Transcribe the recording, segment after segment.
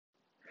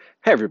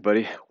Hey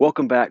everybody,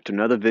 welcome back to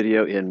another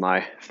video in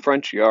my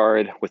French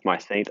yard with my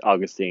St.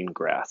 Augustine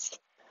grass.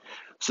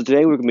 So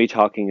today we're going to be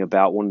talking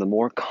about one of the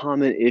more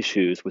common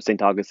issues with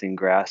St. Augustine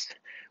grass,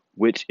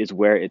 which is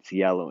where it's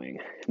yellowing.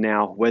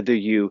 Now, whether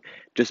you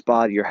just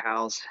bought your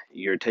house,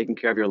 you're taking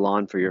care of your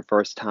lawn for your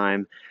first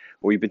time,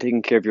 or you've been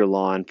taking care of your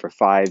lawn for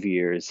 5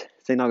 years,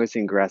 St.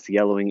 Augustine grass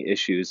yellowing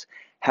issues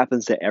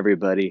happens to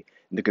everybody.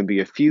 There can be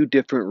a few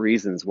different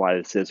reasons why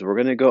this is. We're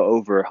going to go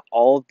over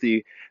all of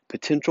the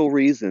potential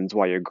reasons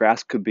why your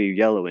grass could be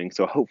yellowing,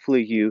 so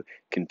hopefully you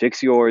can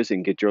fix yours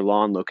and get your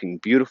lawn looking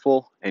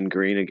beautiful and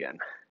green again.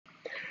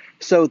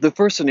 So the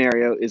first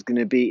scenario is going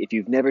to be if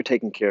you've never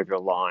taken care of your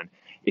lawn.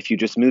 If you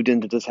just moved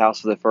into this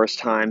house for the first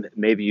time,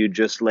 maybe you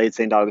just laid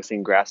St.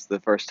 Augustine grass for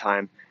the first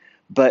time,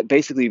 but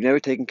basically you've never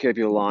taken care of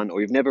your lawn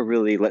or you've never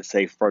really, let's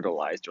say,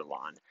 fertilized your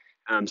lawn.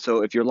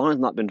 So if your lawn has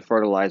not been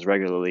fertilized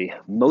regularly,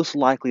 most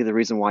likely the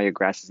reason why your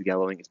grass is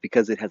yellowing is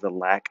because it has a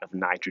lack of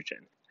nitrogen.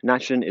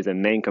 Nitrogen is a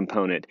main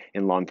component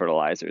in lawn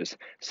fertilizers.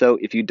 So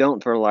if you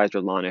don't fertilize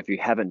your lawn, if you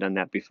haven't done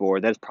that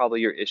before, that's probably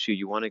your issue.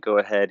 You want to go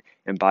ahead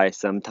and buy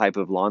some type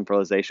of lawn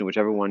fertilization,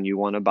 whichever one you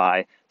want to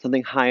buy,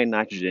 something high in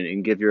nitrogen,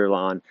 and give your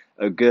lawn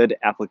a good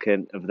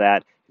applicant of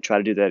that. Try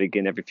to do that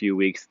again every few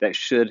weeks. That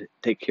should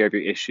take care of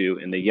your issue,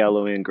 and the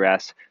yellowing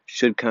grass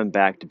should come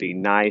back to be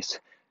nice,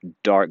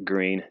 dark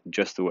green,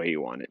 just the way you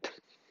want it.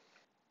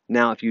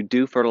 Now, if you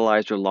do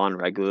fertilize your lawn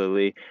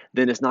regularly,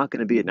 then it's not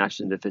going to be a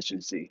nitrogen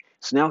deficiency.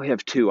 So now we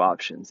have two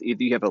options.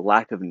 Either you have a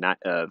lack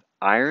of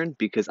iron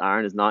because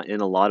iron is not in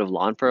a lot of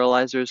lawn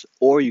fertilizers,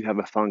 or you have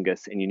a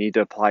fungus and you need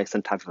to apply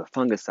some type of a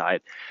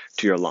fungicide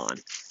to your lawn.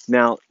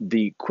 Now,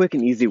 the quick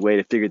and easy way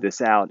to figure this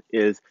out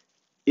is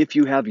if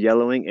you have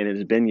yellowing and it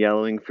has been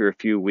yellowing for a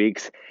few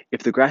weeks,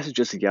 if the grass is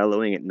just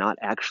yellowing and not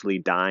actually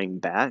dying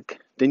back,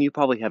 then you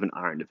probably have an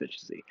iron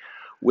deficiency.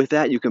 With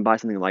that, you can buy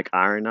something like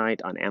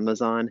Ironite on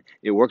Amazon.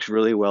 It works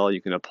really well.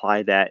 You can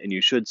apply that and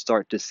you should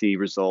start to see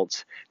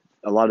results.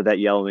 A lot of that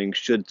yellowing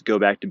should go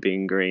back to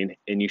being green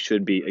and you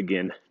should be,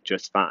 again,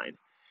 just fine.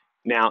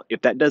 Now,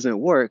 if that doesn't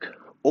work,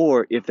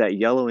 or if that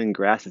yellowing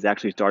grass has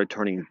actually started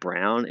turning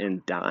brown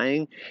and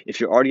dying, if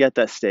you're already at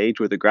that stage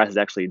where the grass is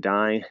actually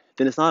dying,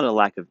 then it's not a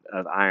lack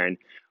of iron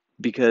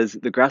because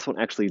the grass won't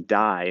actually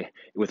die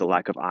with a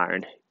lack of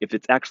iron. If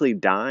it's actually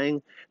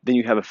dying, then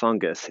you have a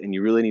fungus and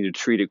you really need to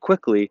treat it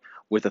quickly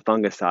with a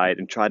fungicide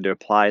and try to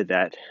apply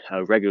that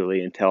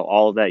regularly until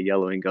all of that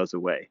yellowing goes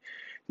away.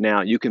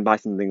 Now, you can buy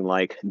something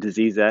like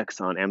Disease X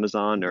on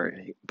Amazon or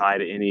buy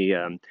it at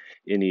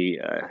any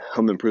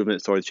home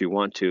improvement store that you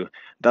want to.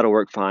 That'll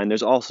work fine.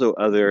 There's also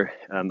other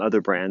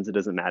brands. It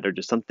doesn't matter.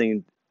 Just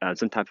something,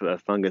 some type of a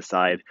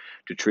fungicide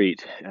to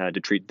treat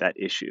that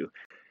issue.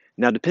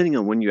 Now, depending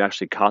on when you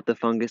actually caught the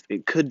fungus,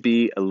 it could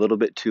be a little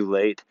bit too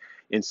late.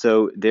 And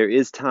so there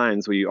is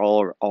times where you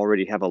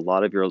already have a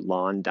lot of your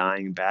lawn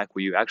dying back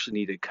where you actually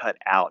need to cut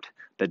out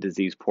the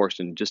disease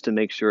portion just to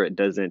make sure it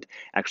doesn't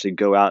actually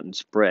go out and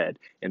spread.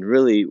 And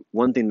really,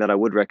 one thing that I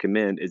would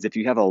recommend is if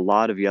you have a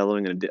lot of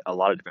yellowing in a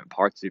lot of different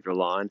parts of your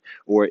lawn,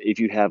 or if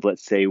you have,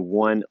 let's say,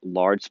 one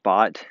large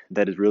spot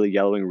that is really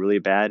yellowing really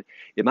bad,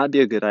 it might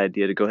be a good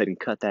idea to go ahead and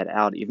cut that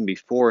out even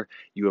before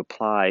you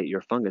apply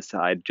your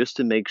fungicide just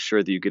to make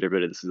sure that you get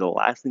rid of this. The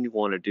last thing you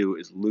want to do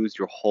is lose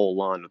your whole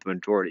lawn with the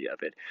majority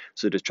of it.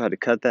 So just try to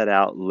cut that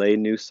out, lay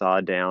new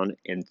sod down,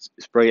 and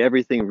spray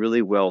everything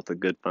really well with a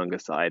good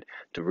fungicide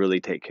to really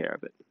take care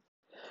of it.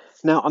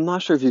 Now, I'm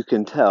not sure if you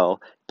can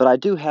tell, but I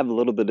do have a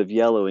little bit of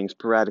yellowing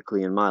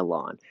sporadically in my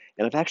lawn.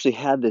 And I've actually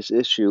had this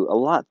issue a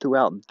lot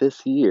throughout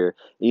this year.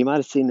 And you might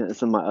have seen it in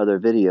some of my other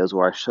videos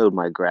where I showed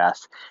my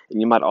grass. And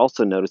you might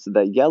also notice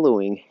that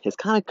yellowing is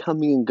kind of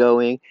coming and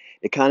going.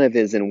 It kind of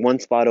is in one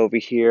spot over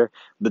here,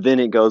 but then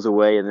it goes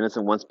away, and then it's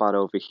in one spot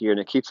over here, and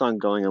it keeps on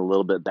going a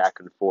little bit back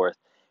and forth.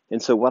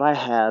 And so what I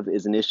have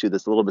is an issue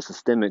that's a little bit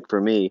systemic for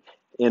me.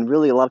 And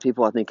really, a lot of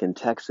people, I think, in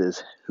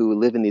Texas who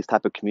live in these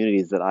type of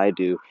communities that I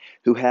do,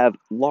 who have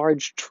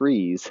large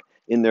trees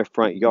in their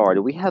front yard.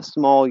 We have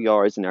small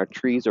yards and our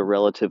trees are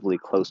relatively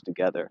close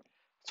together.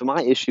 So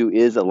my issue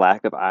is a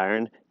lack of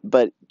iron,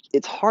 but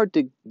it's hard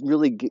to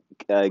really get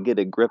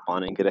a grip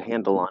on it and get a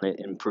handle on it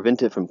and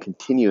prevent it from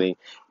continuing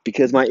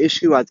because my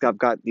issue is I've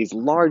got these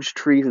large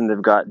trees and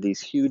they've got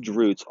these huge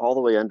roots all the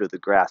way under the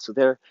grass. So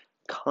they're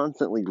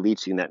constantly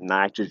leaching that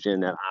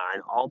nitrogen, that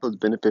iron, all those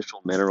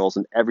beneficial minerals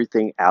and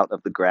everything out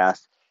of the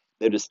grass.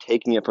 They're just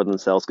taking it for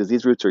themselves because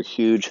these roots are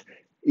huge.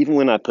 Even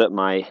when I put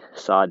my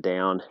sod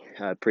down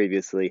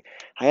previously,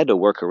 I had to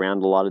work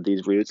around a lot of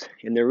these roots,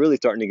 and they're really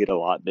starting to get a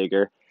lot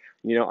bigger.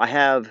 You know, I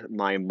have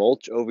my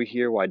mulch over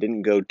here where I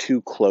didn't go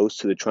too close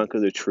to the trunk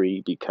of the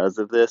tree because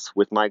of this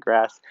with my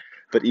grass.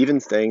 But even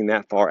staying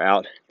that far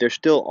out, there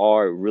still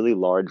are really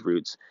large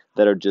roots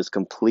that are just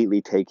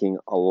completely taking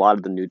a lot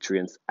of the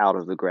nutrients out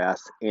of the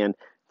grass. And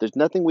there's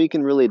nothing we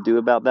can really do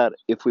about that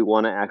if we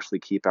want to actually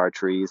keep our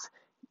trees.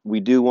 We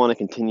do want to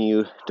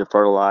continue to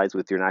fertilize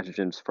with your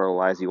nitrogen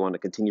fertilizer. You want to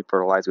continue to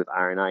fertilize with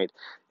ironite.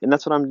 And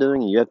that's what I'm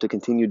doing. You have to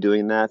continue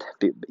doing that.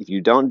 If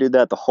you don't do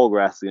that, the whole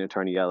grass is going to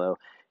turn yellow.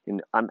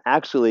 And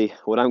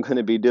what I'm going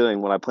to be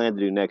doing, what I plan to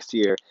do next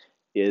year,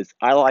 is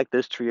I like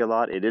this tree a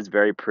lot. It is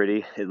very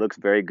pretty. It looks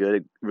very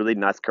good. Really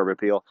nice curb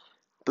appeal.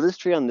 But this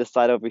tree on this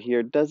side over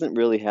here doesn't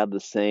really have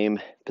the same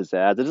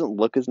pizzazz. It doesn't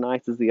look as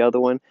nice as the other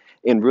one.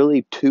 And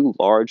really, two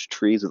large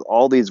trees with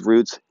all these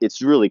roots,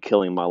 it's really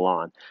killing my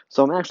lawn.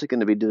 So I'm actually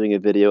going to be doing a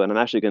video, and I'm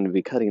actually going to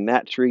be cutting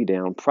that tree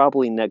down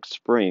probably next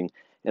spring.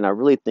 And I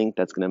really think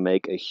that's going to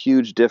make a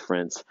huge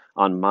difference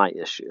on my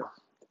issue.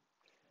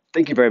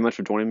 Thank you very much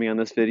for joining me on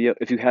this video.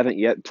 If you haven't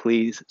yet,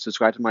 please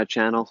subscribe to my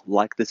channel,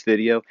 like this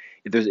video.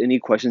 If there's any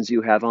questions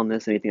you have on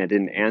this, anything I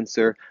didn't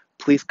answer,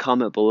 please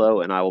comment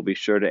below and I will be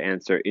sure to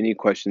answer any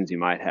questions you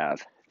might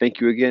have. Thank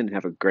you again and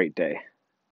have a great day.